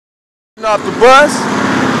Off the bus,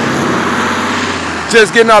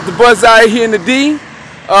 just getting off the bus out here in the D,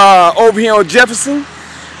 over here on Jefferson,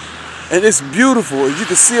 and it's beautiful. As you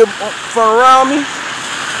can see it from around me,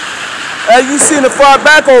 as you see in the far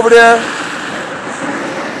back over there,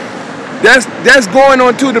 that's going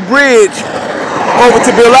onto the bridge over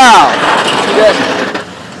to Bilal. See that?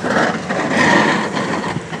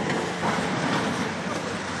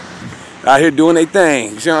 Out here doing their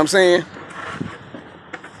thing. You see what I'm saying?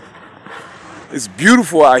 It's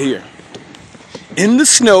beautiful out here. In the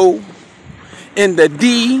snow, in the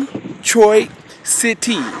Detroit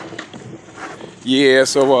city. Yeah,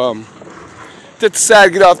 so just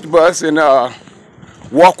decided to get off the bus and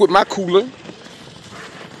walk with my cooler.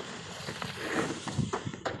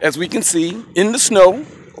 As we can see, in the snow.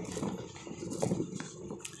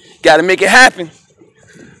 Gotta make it happen.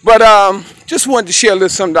 But just wanted to share a little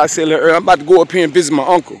something that I said a little earlier. I'm about to go up here and visit my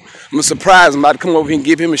uncle. I'm a surprise. I'm about to come over here and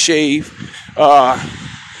give him a shave.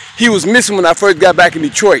 He was missing when I first got back in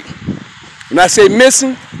Detroit. When I say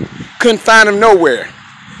missing, couldn't find him nowhere.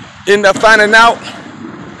 Ended up finding out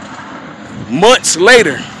months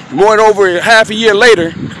later, more than over half a year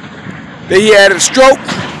later, that he had a stroke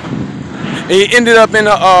and he ended up in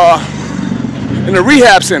a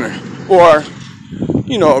rehab center, or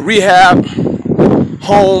you know, a rehab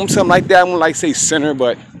home, something like that. I wouldn't like to say center,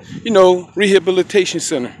 but you know, rehabilitation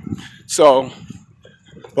center. So,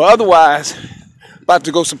 but otherwise, about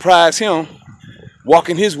to go surprise him,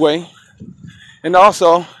 walking his way. And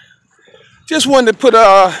also, just wanted to put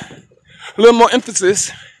a little more emphasis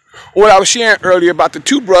on what I was sharing earlier about the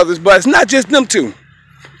two brothers, but it's not just them two.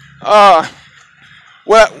 Zion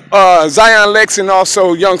Lex and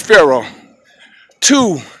also Young Pharaoh.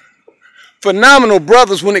 Two phenomenal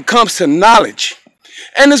brothers when it comes to knowledge.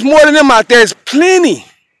 And there's more than them out there. There's plenty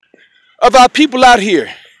of our people out here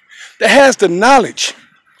that has the knowledge.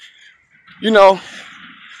 You know,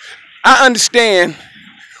 I understand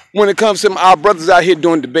when it comes to our brothers out here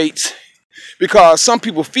doing debates, because some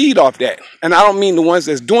people feed off that. And I don't mean the ones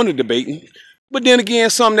that's doing the debating, but then again,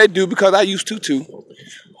 some that do, because I used to too.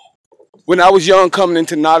 When I was young, coming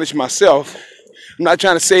into knowledge myself, I'm not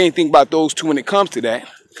trying to say anything about those two when it comes to that.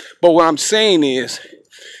 But what I'm saying is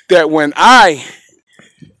that when I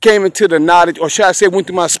came into the knowledge, or should I say went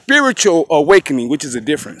through my spiritual awakening, which is a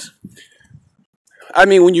difference. I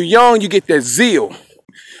mean, when you're young, you get that zeal.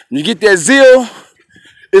 When you get that zeal,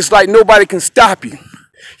 it's like nobody can stop you.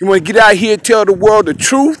 You want to get out here and tell the world the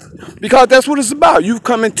truth, because that's what it's about. You've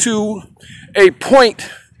come into a point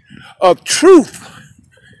of truth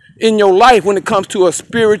in your life when it comes to a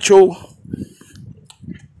spiritual,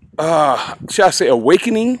 should I say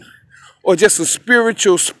awakening, or just a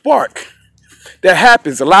spiritual spark that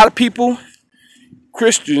happens. A lot of people,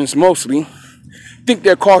 Christians mostly, think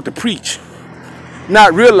they're called to preach,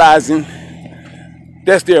 not realizing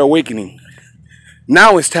that's their awakening.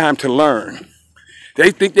 Now it's time to learn.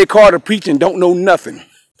 They think they're called to preach and don't know nothing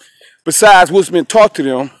besides what's been taught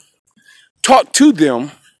to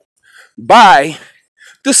them by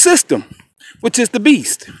the system, which is the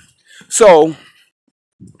beast. So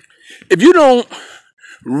if you don't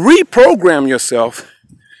reprogram yourself,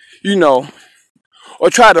 you know, or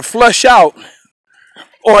try to flush out,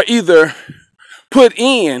 or either put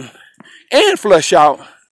in and flush out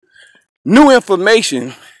new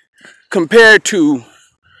information compared to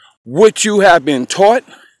what you have been taught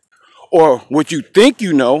or what you think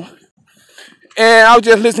you know. And I was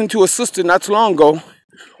just listening to a sister not too long ago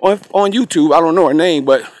on YouTube. I don't know her name,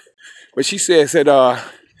 but she said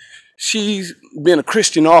she's been a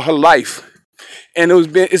Christian all her life, and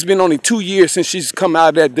it's been only 2 years since she's come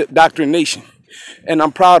out of that doctrination. And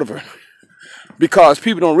I'm proud of her, because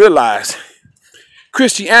people don't realize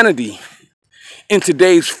Christianity in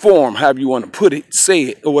today's form, however you want to put it, say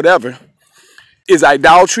it, or whatever, is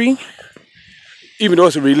idolatry. Even though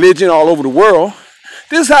it's a religion all over the world,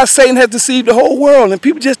 this is how Satan has deceived the whole world, and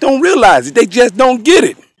people just don't realize it. They just don't get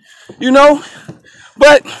it, you know?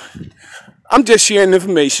 But I'm just sharing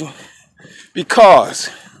information because,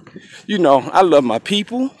 you know, I love my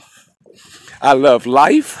people, I love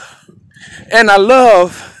life, and I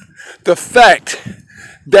love the fact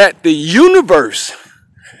that the universe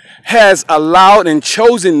has allowed and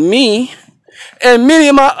chosen me and many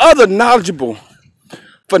of my other knowledgeable,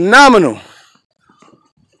 phenomenal,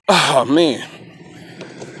 oh man,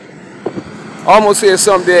 I almost said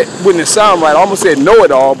something that wouldn't sound right. I almost said know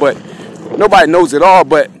it all, but nobody knows it all.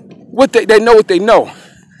 But what they know what they know.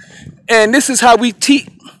 And this is how we teach,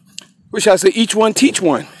 which I say each one teach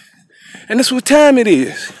one. And this is what time it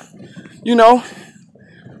is. You know,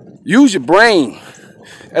 use your brain,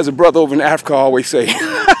 as a brother over in Africa always say.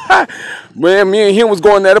 Man, me and him was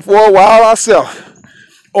going at it for a while ourselves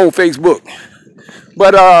on Facebook.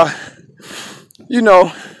 But, you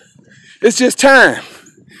know, it's just time.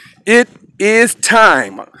 It is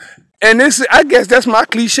time. And this, I guess that's my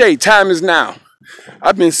cliche. Time is now.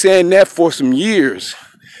 I've been saying that for some years.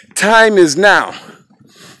 Time is now.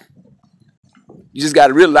 You just got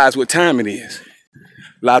to realize what time it is.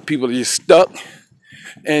 A lot of people are just stuck.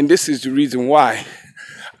 And this is the reason why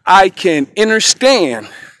I can understand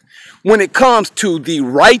when it comes to the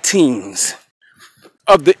writings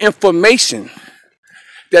of the information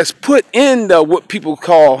that's put in the what people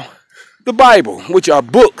call the Bible, which are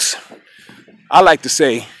books. I like to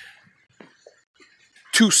say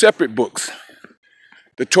 2 separate books.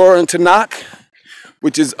 The Torah and Tanakh,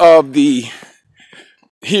 which is of the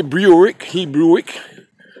Hebrewic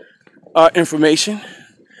information.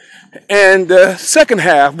 And the second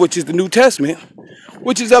half, which is the New Testament,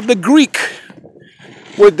 which is of the Greek,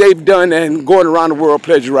 what they've done and going around the world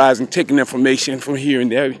plagiarizing, taking information from here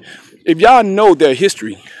and there. If y'all know their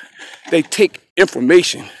history, they take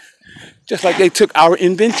information just like they took our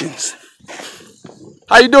inventions.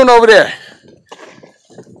 How you doing over there?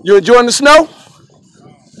 You enjoying the snow?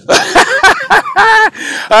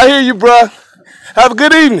 I hear you, bro. Have a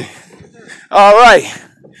good evening. All right.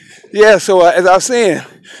 Yeah, so as I was saying,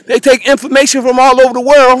 they take information from all over the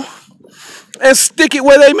world and stick it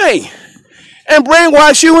where they may and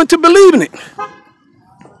brainwash you into believing it.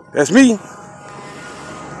 That's me.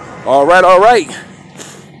 All right, all right.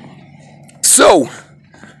 So,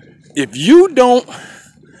 if you don't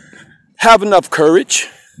have enough courage,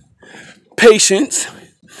 patience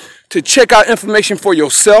to check out information for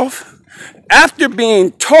yourself after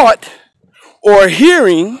being taught or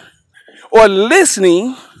hearing or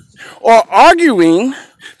listening or arguing,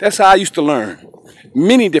 that's how I used to learn,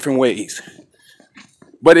 many different ways.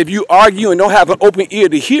 But if you argue and don't have an open ear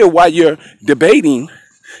to hear while you're debating,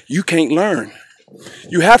 you can't learn.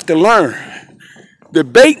 You have to learn.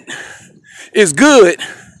 Debate is good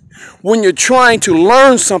when you're trying to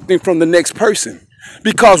learn something from the next person,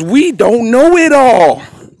 because we don't know it all.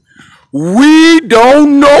 We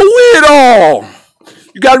don't know it all.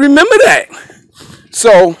 You got to remember that.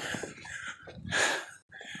 So,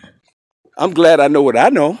 I'm glad I know what I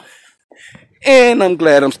know, and I'm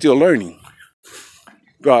glad I'm still learning.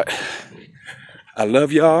 But I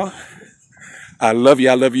love y'all. I love you.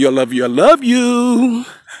 I love you. I love you. I love you.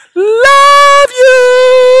 Love you.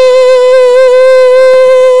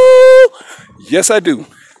 Yes, I do.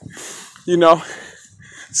 You know.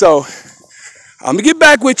 So I'm gonna get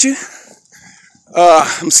back with you. I'm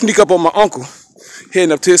gonna sneak up on my uncle,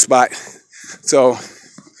 heading up to his spot. So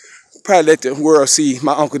probably let the world see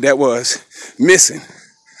my uncle that was missing.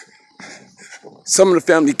 Some of the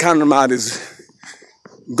family counted him out as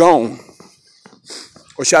gone,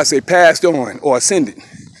 or shall I say passed on or ascended,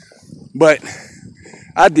 but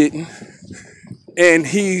I didn't. And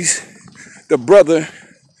he's the brother,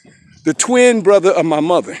 the twin brother of my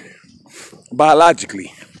mother,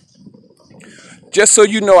 biologically. Just so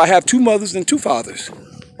you know, I have 2 mothers and 2 fathers.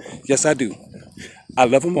 Yes, I do. I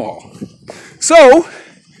love them all. So,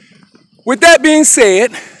 with that being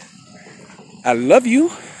said, I love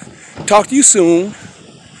you. Talk to you soon.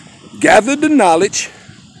 Gather the knowledge.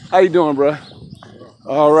 How you doing, bro?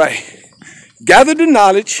 All right. Gather the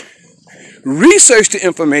knowledge, research the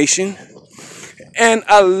information, and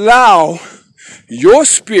allow your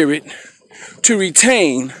spirit to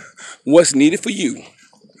retain what's needed for you.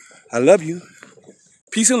 I love you.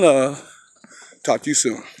 Peace and love. Talk to you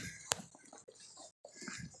soon.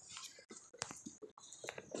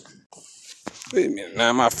 Wait a minute. Now,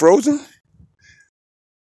 am I frozen?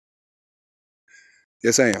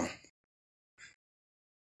 Yes, I am.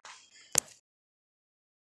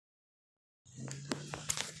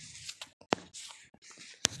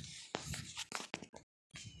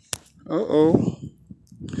 Uh-oh.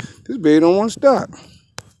 This baby don't want to stop.